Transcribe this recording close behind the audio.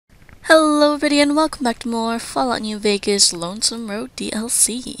Hello everybody and welcome back to more Fallout New Vegas Lonesome Road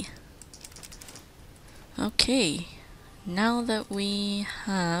DLC. Okay, now that we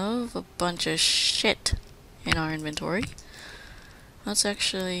have a bunch of shit in our inventory, let's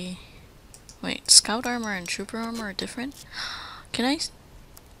actually... Wait, scout armor and trooper armor are different? Can I...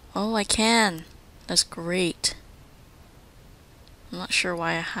 Oh, I can! That's great. I'm not sure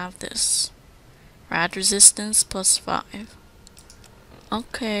why I have this. Rad resistance plus 5.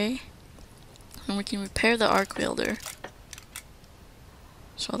 Okay. And we can repair the arc wielder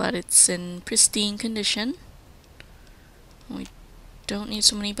so that it's in pristine condition. We don't need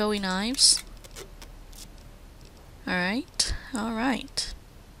so many Bowie knives. Alright, alright.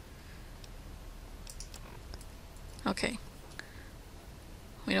 Okay.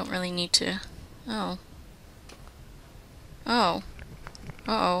 We don't really need to... Oh. Oh.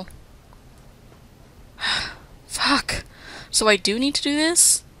 Uh-oh. Fuck! So I do need to do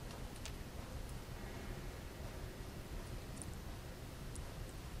this?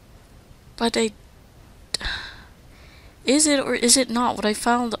 But is it or is it not what I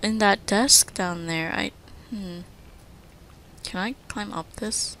found in that desk down there? Can I climb up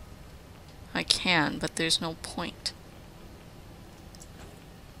this? I can, but there's no point.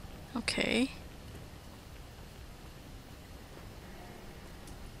 Okay.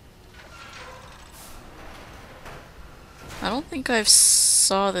 I don't think I've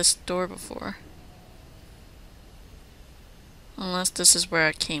saw this door before. Unless this is where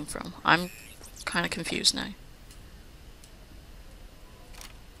it came from. I'm kind of confused now.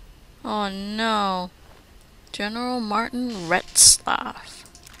 Oh no. General Martin Retzlaff.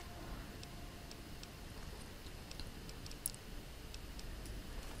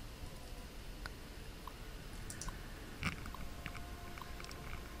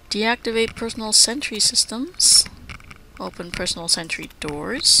 Deactivate personal sentry systems. Open personal sentry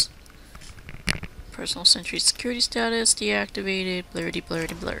doors. Personal sentry security status deactivated. Blurry, blurry,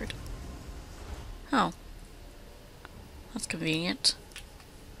 blurred. Oh. That's convenient.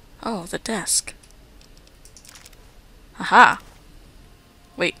 Oh, the desk. Aha!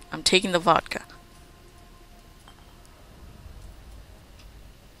 Wait, I'm taking the vodka.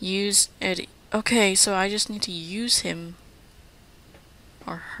 Use Eddie. Okay, so I just need to use him.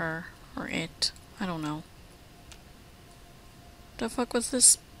 Or her. Or it. I don't know. The fuck was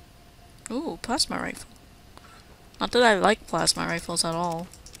this? Ooh, plasma rifle. Not that I like plasma rifles at all.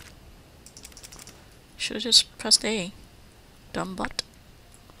 Should've just pressed A. Dumb butt.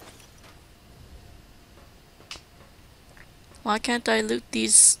 Why can't I loot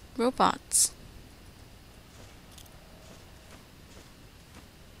these robots?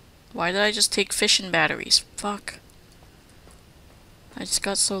 Why did I just take fission batteries? Fuck. I just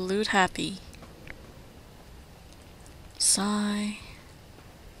got so loot happy. Sigh.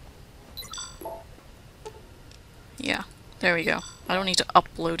 Yeah, there we go. I don't need to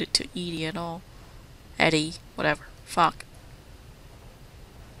upload it to Edie at all. Eddie, whatever. Fuck.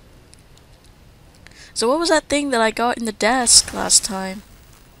 So what was that thing that I got in the desk last time?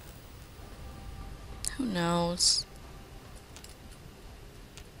 Who knows?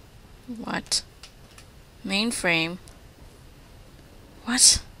 What? Mainframe?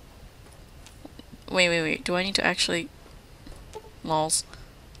 What? Wait. Do I need to actually... Lols.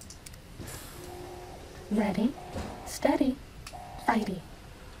 Ready, steady, fighty.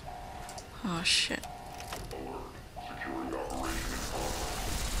 Oh shit.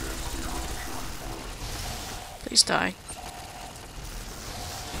 Please die.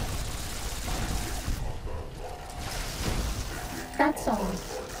 That's all.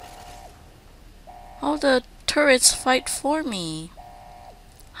 All the turrets fight for me.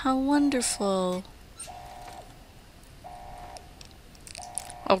 How wonderful.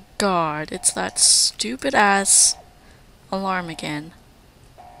 Oh god, it's that stupid ass alarm again.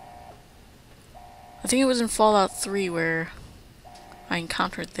 I think it was in Fallout 3 where I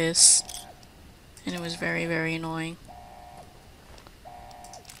encountered this. And it was very, very annoying.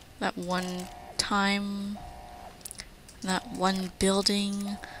 That one time, that one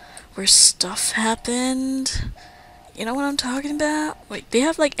building where stuff happened. You know what I'm talking about? Wait, they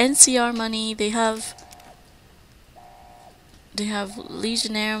have like NCR money, they have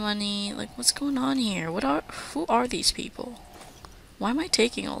Legionnaire money. Like, what's going on here? Who are these people? Why am I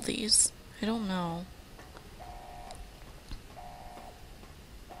taking all these? I don't know.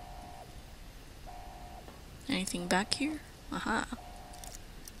 Anything back here? Aha.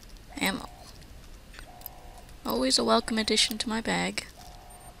 Ammo. Always a welcome addition to my bag.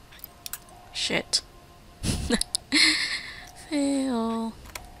 Shit. Fail.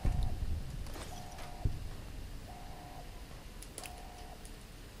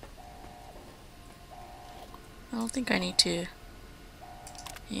 I don't think I need to...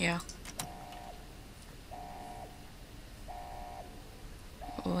 Yeah.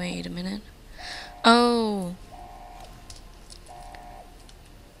 Wait a minute. Oh!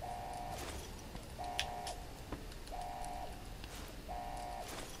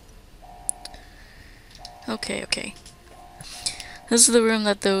 Okay, okay. This is the room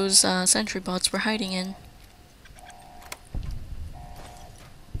that those sentry bots were hiding in.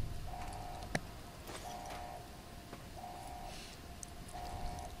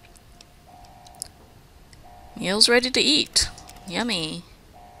 Meal's ready to eat. Yummy.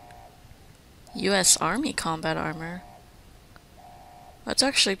 US Army combat armor. That's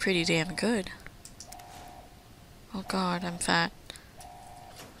actually pretty damn good. Oh god, I'm fat.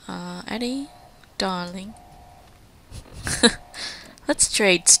 Eddie? Darling. Let's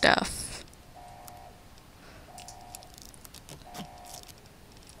trade stuff.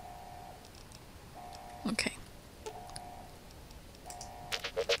 Okay.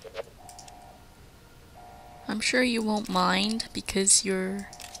 I'm sure you won't mind because you're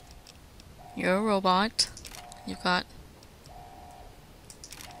a robot. You've got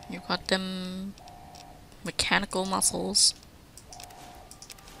them mechanical muscles.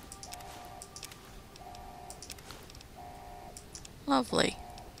 Lovely.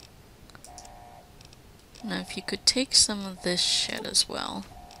 Now if you could take some of this shit as well.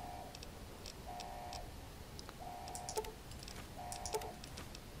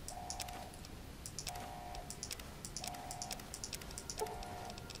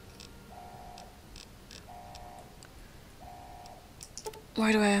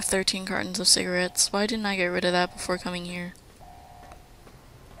 Why do I have 13 cartons of cigarettes? Why didn't I get rid of that before coming here?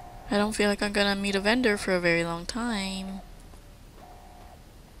 I don't feel like I'm gonna meet a vendor for a very long time.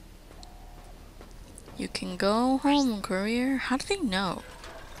 You can go home, courier. How do they know?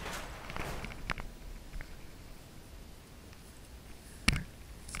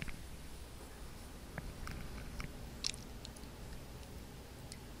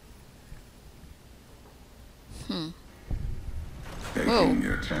 Taking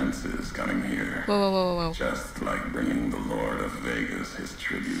your chances coming here. Whoa, whoa, whoa, whoa. Just like bringing the Lord of Vegas his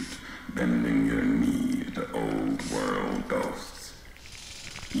tribute, bending your knee to old world ghosts.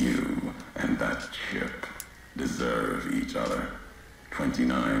 You and that chip deserve each other.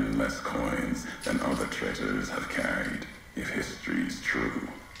 29 less coins than other traitors have carried, if history's true.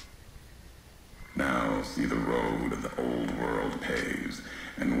 Now see the road the old world paves,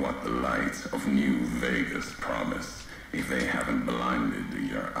 and what the light of New Vegas promise, if they haven't blinded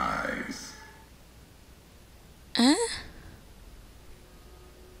your eyes.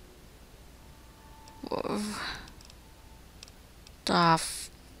 Whoa. The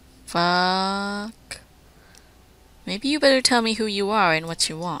fuck? Maybe you better tell me who you are and what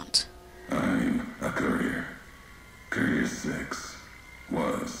you want. I'm a courier. Courier 6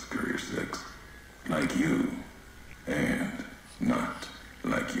 was Courier 6. Like you, and not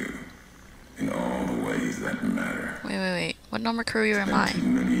like you. In all the ways that matter. Wait. What number courier am I? Spent too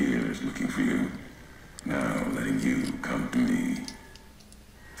many years looking for you. Now letting you come to me.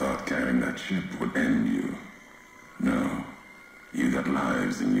 Thought carrying that ship would end you. No. You got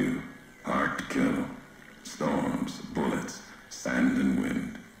lives in you. Hard to kill. Storms, bullets, sand and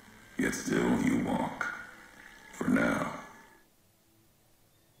wind. Yet still you walk. For now.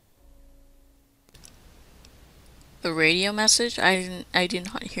 The radio message? I did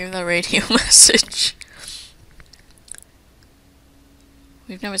not hear the radio message.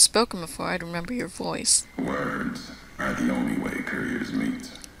 We've never spoken before. I remember your voice. Words are the only way couriers meet.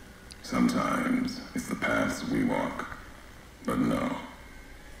 Sometimes it's the paths we walk. But no,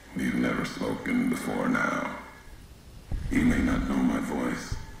 we've never spoken before now. You may not know my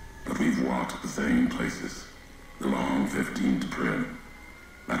voice, but we've walked the same places. The long 15 to Prim.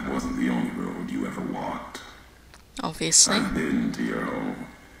 That wasn't the only road you ever walked. Obviously. I've been to your home,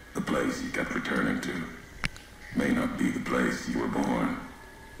 the place you kept returning to. May not be the place you were born,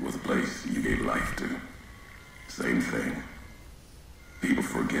 was the place you gave life to. Same thing. People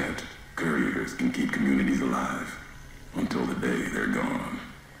forget couriers can keep communities alive until the day they're gone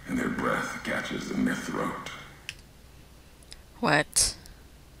and their breath catches in their throat. What?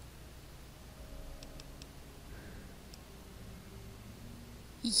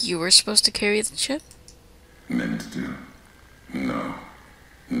 You were supposed to carry the chip? Meant to. No.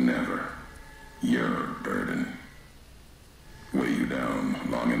 Never. Your burden. Weigh you down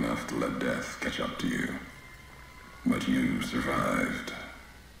long enough to let death catch up to you. But you survived.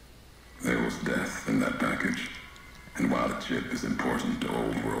 There was death in that package. And while the chip is important to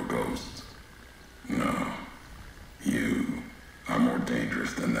old world ghosts, no. You are more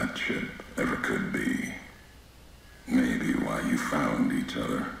dangerous than that chip ever could be. why you found each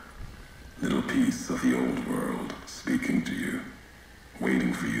other. Little piece of the old world speaking to you,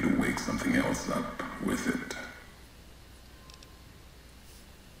 waiting for you to wake something else up with it.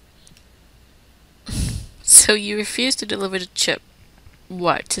 So you refuse to deliver the chip.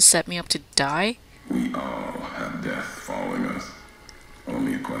 What, to set me up to die? We all have death following us.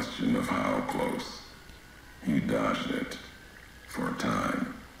 Only a question of how close. You dodged it. For a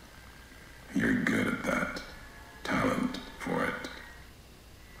time. You're good at that. Talent for it.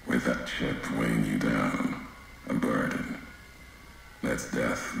 With that chip weighing you down, a burden. Let's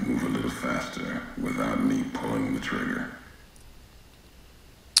death move a little faster without me pulling the trigger.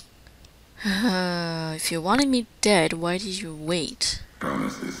 If you wanted me dead, why did you wait?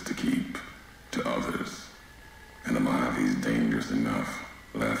 Promises to keep to others. And the Mojave's dangerous enough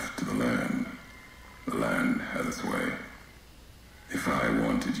left to the land. The land has its way. If I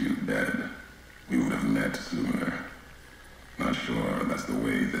wanted you dead, we would have met sooner. Not sure that's the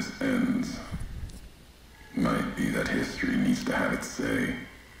way this ends. Might be that history needs to have its say.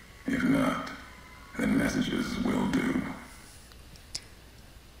 If not, then messages will do.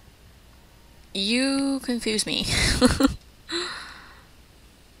 You confuse me.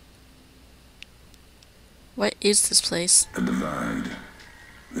 What is this place? The Divide.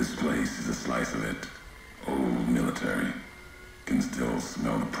 This place is a slice of it. Old military. Can still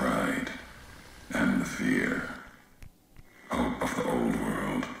smell the pride and the fear. Hope of the old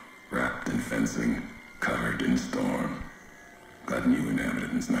world, wrapped in fencing, covered in storm. Got new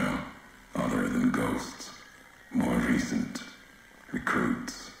inhabitants now, other than ghosts, more recent,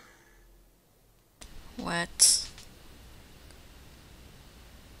 recruits. What?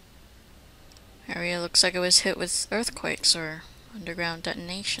 Area looks like it was hit with earthquakes or underground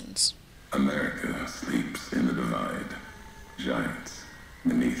detonations. America sleeps in the Divide. Giants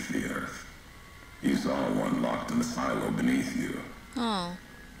beneath the earth. You saw one locked in the silo beneath you. Oh.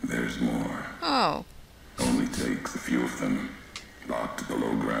 There's more. Oh. Only takes a few of them, locked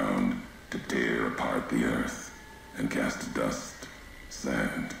below ground, to tear apart the earth and cast dust,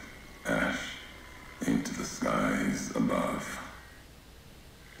 sand, ash into the skies above.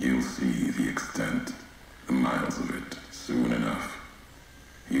 You'll see the extent, the miles of it, soon enough.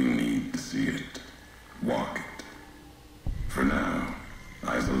 You need to see it, walk it. For now,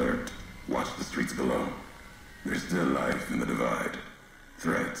 eyes alert, watch the streets below. There's still life in the Divide.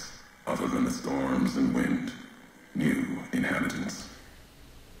 Threats, other than the storms and wind. New inhabitants.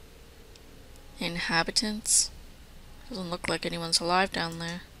 Inhabitants? Doesn't look like anyone's alive down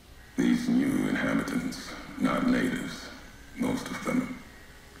there. These new inhabitants, not natives, most of them,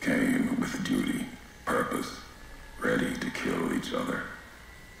 came with duty, purpose, ready to kill each other.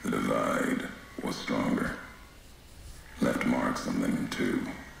 The Divide was stronger. Left marks on them too.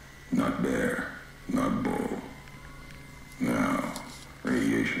 Not bear, not bull. Now,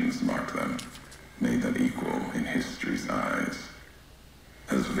 radiations marked them, made them equal in history's eyes.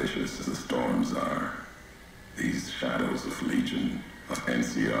 As vicious as the storms are, these shadows of Legion, of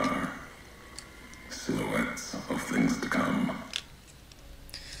NCR, silhouettes of things to come.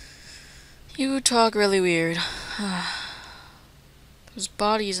 You talk really weird. Those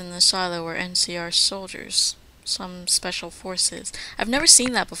bodies in the silo were NCR soldiers. Some special forces. I've never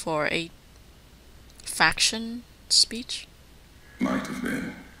seen that before. A faction speech? Might have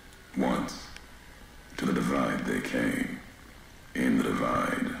been. Once. To the Divide they came. In the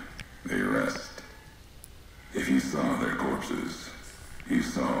Divide, they rest. If you saw their corpses, you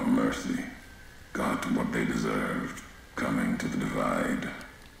saw mercy. Got what they deserved, coming to the Divide.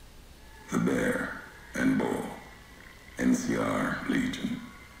 The bear and bull. NCR Legion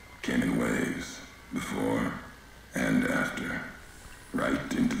came in waves, before and after,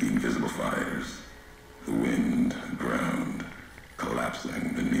 right into the invisible fires, the wind, ground,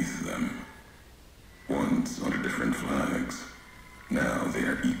 collapsing beneath them. Once under different flags, now they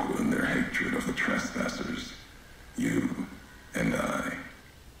are equal in their hatred of the trespassers, you and I.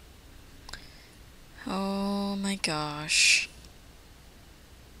 Oh my gosh.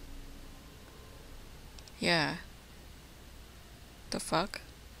 Yeah. The fuck?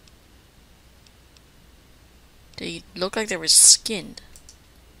 They look like they were skinned.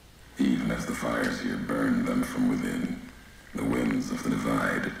 Even as the fires here burned them from within, the winds of the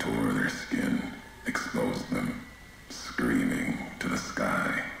Divide tore their skin, exposed them, screaming to the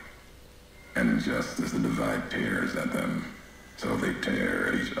sky. And just as the Divide tears at them, so they tear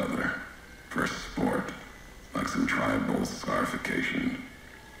at each other, for sport, like some tribal scarification.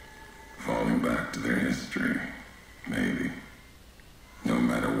 Falling back to their history, maybe. No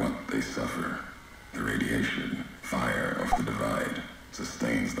matter what they suffer, the radiation, fire of the Divide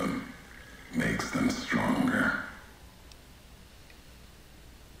sustains them, makes them stronger.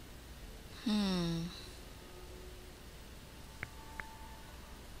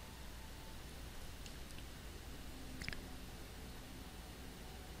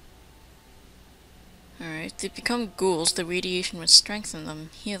 Alright, they become ghouls, the radiation would strengthen them,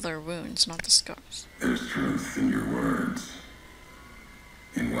 heal their wounds, not the scars. There's truth in your words.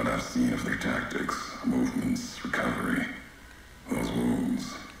 In what I've seen of their tactics, movements, recovery, those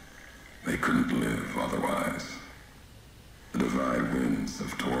wounds, they couldn't live otherwise. The divide winds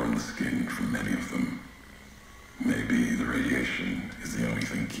have torn the skin from many of them. Maybe the radiation is the only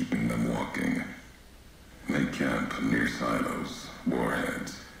thing keeping them walking. They camp near silos,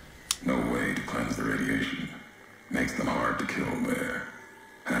 warheads. No way to cleanse the radiation. Makes them hard to kill there.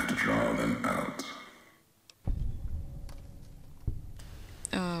 Have to draw them out.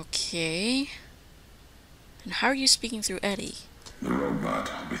 Okay. And how are you speaking through Eddie? The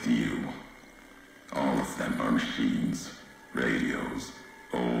robot with you. All of them are machines, radios,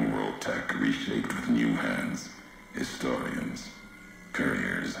 old world tech reshaped with new hands, historians,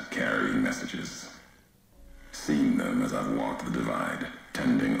 couriers carrying messages. Seen them as I've walked the divide,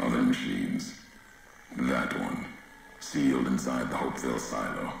 tending other machines. That one, sealed inside the Hopeville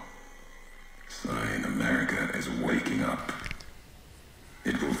silo. Sign America is waking up.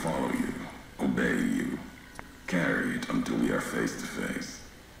 It will follow you, obey you, carry it until we are face to face.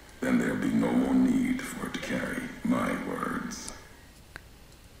 Then there'll be no more need for it to carry my words.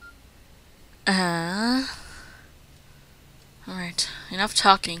 Alright, enough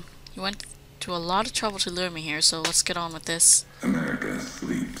talking. You went to a lot of trouble to lure me here, so let's get on with this. America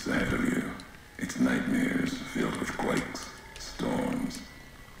sleeps ahead of you. Its nightmares filled with quakes, storms.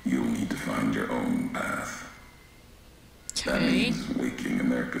 You'll need to find your own path. That Okay. means waking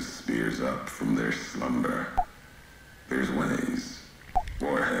America's spears up from their slumber. There's ways.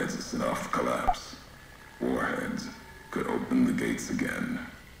 Warheads set off collapse. Warheads could open the gates again.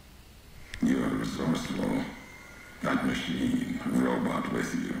 You're resourceful. That machine, robot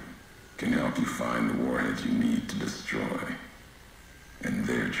with you, can help you find the warheads you need to destroy. And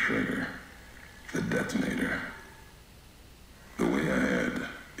their trigger, the detonator. The way ahead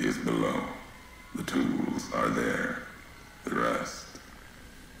is below. The tools are there. The rest,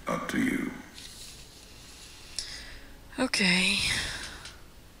 up to you. Okay.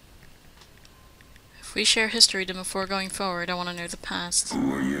 If we share history then before going forward, I want to know the past.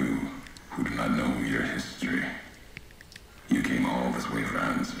 Who are you who do not know your history? You came all this way for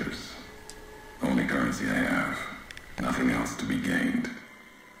answers. Only currency I have. Nothing else to be gained.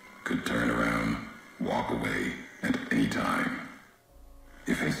 Could turn around, walk away at any time.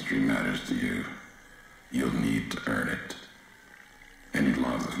 If history matters to you, you'll need to earn it. Any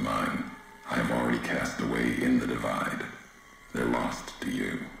logs of mine, I have already cast away in the divide. They're lost to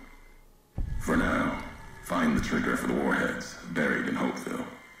you. For now, find the trigger for the warheads buried in Hopeville.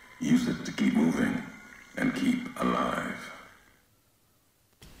 Use it to keep moving and keep alive.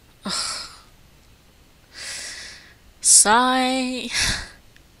 Sigh.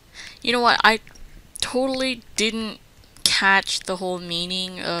 You know what? I totally didn't catch the whole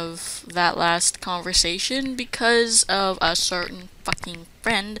meaning of that last conversation because of a certain fucking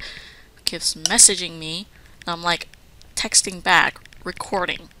friend who keeps messaging me. And I'm like, texting back,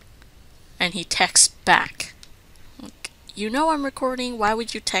 recording. And he texts back. Like, you know I'm recording, why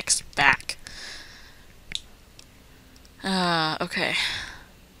would you text back? Okay.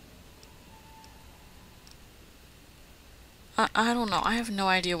 I don't know. I have no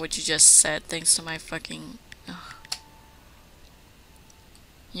idea what you just said, thanks to my fucking...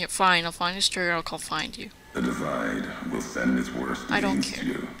 Yeah, fine. I'll find this trigger. I'll find you. The divide will send its worst I don't against care.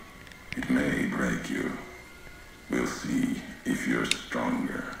 you. It may break you. We'll see if you're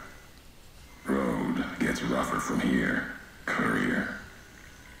stronger. Road gets rougher from here. Courier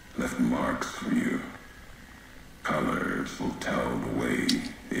left marks for you. Colors will tell the way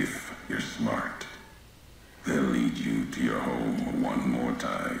if you're smart. They'll lead you to your home one more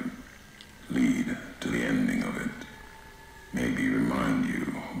time. Lead to the ending of it. Maybe remind you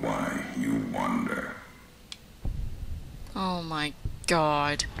why you wander. Oh my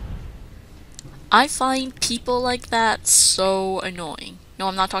god. I find people like that so annoying. No,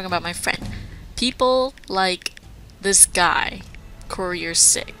 I'm not talking about my friend. People like this guy, Courier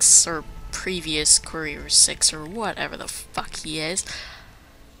 6, or previous Courier 6, or whatever the fuck he is.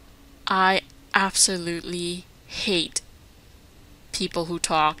 I absolutely hate people who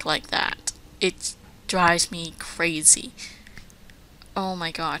talk like that. It drives me crazy. Oh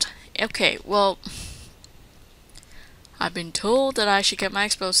my god. Okay, well, I've been told that I should get my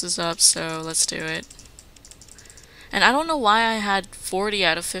explosives up, so let's do it. And I don't know why I had 40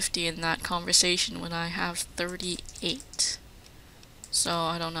 out of 50 in that conversation when I have 38. So,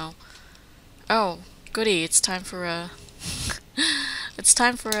 I don't know. Oh, goody, it's time for a... it's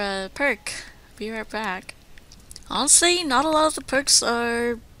time for a perk. Be right back. Honestly, not a lot of the perks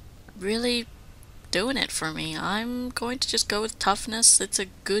are really doing it for me. I'm going to just go with toughness. It's a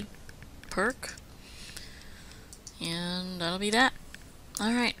good perk. And that'll be that.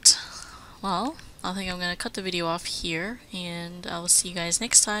 Alright. Well, I think I'm gonna cut the video off here, and I will see you guys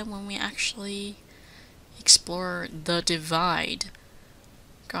next time when we actually explore the Divide.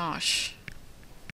 Gosh.